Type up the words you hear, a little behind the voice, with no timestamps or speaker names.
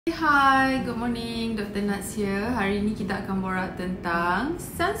Hi, good morning, Dr. Nadz here. Hari ni kita akan borak tentang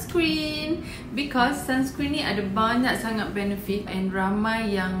sunscreen. Because sunscreen ni ada banyak sangat benefit and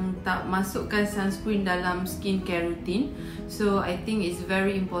ramai yang tak masukkan sunscreen dalam skincare routine. So I think it's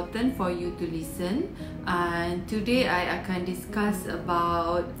very important for you to listen. And today I akan discuss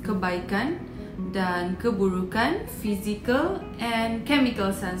about kebaikan dan keburukan physical and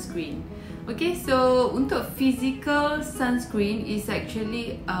chemical sunscreen. Okay, so untuk physical sunscreen is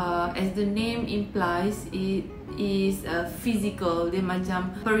actually as the name implies, it is physical. Dia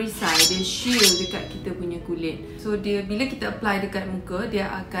macam perisai, dia shield dekat kita punya kulit. So dia bila kita apply dekat muka,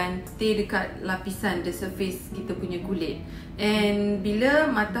 dia akan stay dekat lapisan, the surface kita punya kulit. And bila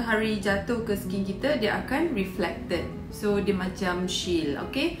matahari jatuh ke skin kita, dia akan reflected. So dia macam shield,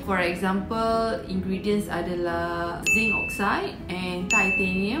 okay? For example, ingredients adalah zinc oxide and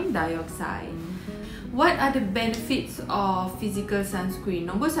titanium dioxide. What are the benefits of physical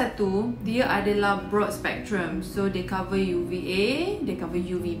sunscreen? Nombor satu, dia adalah broad spectrum. So they cover UVA, they cover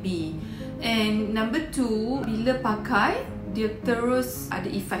UVB. And number two, bila pakai, dia terus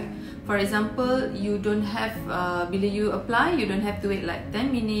ada effect. For example, you don't have, bila you apply, you don't have to wait like 10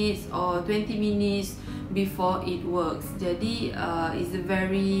 minutes or 20 minutes before it works. Jadi it's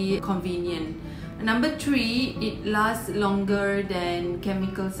very convenient. Number three, it lasts longer than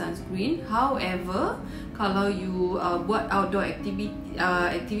chemical sunscreen. However, kalau you buat outdoor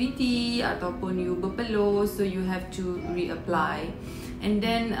activity ataupun you berpeluh, so you have to reapply. And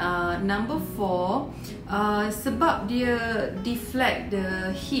then number four, sebab dia deflect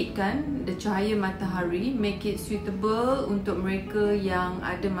the heat kan, the cahaya matahari, make it suitable untuk mereka yang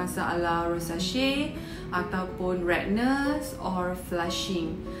ada masalah rosacea ataupun redness or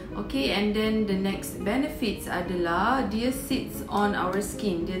flushing. Okay, and then the next benefits adalah dia sits on our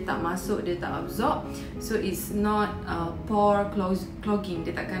skin, dia tak masuk, dia tak absorb, so it's not pore clogging,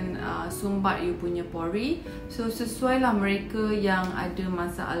 dia takkan sumbat you punya pori. So sesuai lah mereka yang ada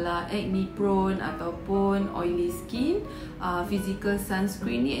masalah acne prone ataupun oily skin, physical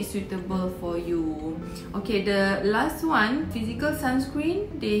sunscreen ni is suitable for you. Okay, the last one, physical sunscreen,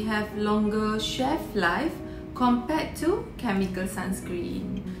 they have longer shelf life compared to chemical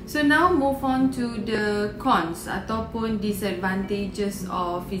sunscreen. So now move on to the cons ataupun disadvantages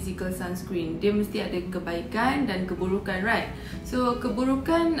of physical sunscreen. Dia mesti ada kebaikan dan keburukan, right? So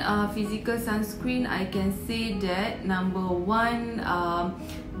keburukan physical sunscreen, I can say that number one,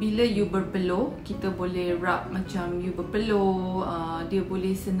 bila you berpeluh, kita boleh rub macam you berpeluh, dia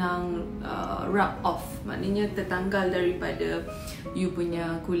boleh senang rub off, maknanya tertanggal daripada you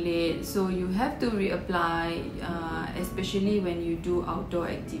punya kulit. So you have to reapply, especially when you do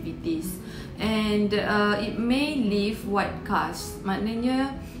outdoor activities. And it may leave white cast,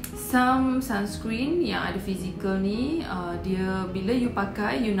 maknanya some sunscreen yang ada physical ni, dia bila you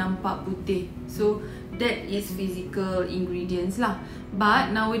pakai, you nampak putih. So that is physical ingredients lah.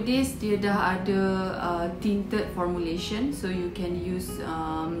 But nowadays dia dah ada tinted formulation, so you can use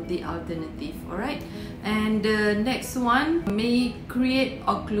the alternative, alright? And the next one may create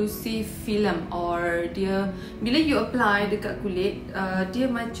occlusive film, or dia bila you apply dekat kulit, dia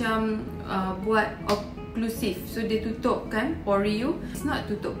macam buat occlusive, so dia tutup kan pori you. It's not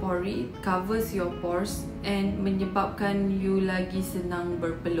tutup pori, it covers your pores and menyebabkan you lagi senang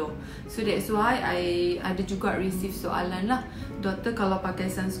berpeluh. So that's why I ada juga receive soalan lah, doktor kalau pakai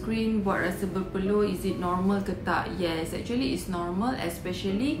sunscreen buat rasa berpeluh, is it normal ke tak? Yes, actually it's normal,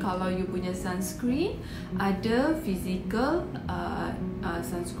 especially kalau you punya sunscreen ada physical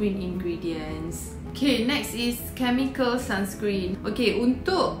sunscreen ingredients. Okay, next is chemical sunscreen. Okay,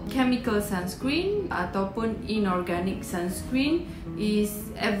 untuk chemical sunscreen ataupun inorganic sunscreen is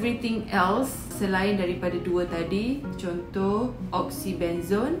everything else selain daripada dua tadi. Contoh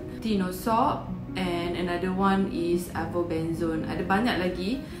oxybenzone, thinosol, and another one is avobenzone. Ada banyak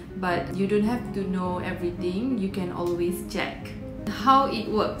lagi, but you don't have to know everything. You can always check how it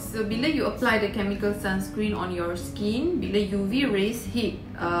works. So bila you apply the chemical sunscreen on your skin, bila UV rays hit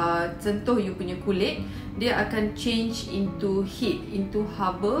sentuh you punya kulit, dia akan change into heat, into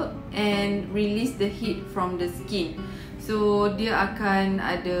harbor, and release the heat from the skin. So dia akan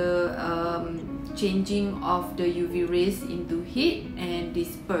ada changing of the UV rays into heat and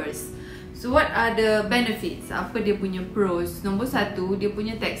disperse. So what are the benefits? Apa dia punya pros? Nombor satu, dia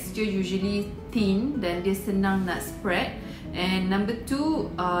punya texture usually thin dan dia senang nak spread. And number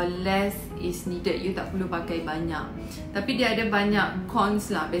two, less is needed. You tak perlu pakai banyak. Tapi dia ada banyak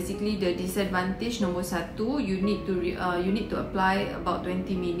cons lah. Basically the disadvantage, nombor satu, you need to apply about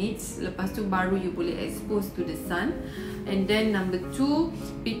 20 minutes. Lepas tu baru you boleh expose to the sun. And then number two,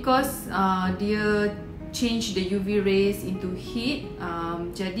 because dia change the UV rays into heat.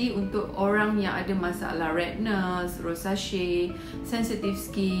 Jadi untuk orang yang ada masalah redness, rosacea, sensitive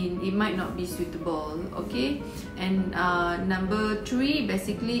skin, it might not be suitable. Okay, and number 3,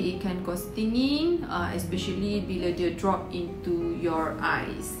 basically it can cause stinging, especially bila dia drop into your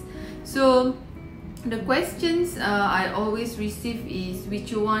eyes. So the questions I always receive is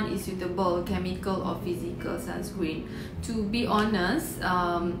which one is suitable, chemical or physical sunscreen. To be honest,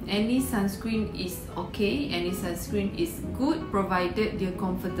 any sunscreen is okay, any sunscreen is good provided dia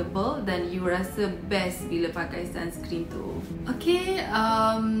comfortable dan you rasa best bila pakai sunscreen tu. Okay,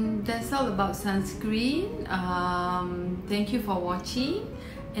 that's all about sunscreen. Thank you for watching.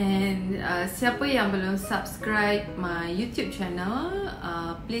 And siapa yang belum subscribe my YouTube channel,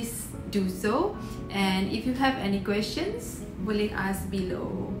 please do so. And if you have any questions, boleh ask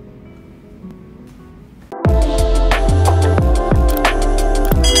below.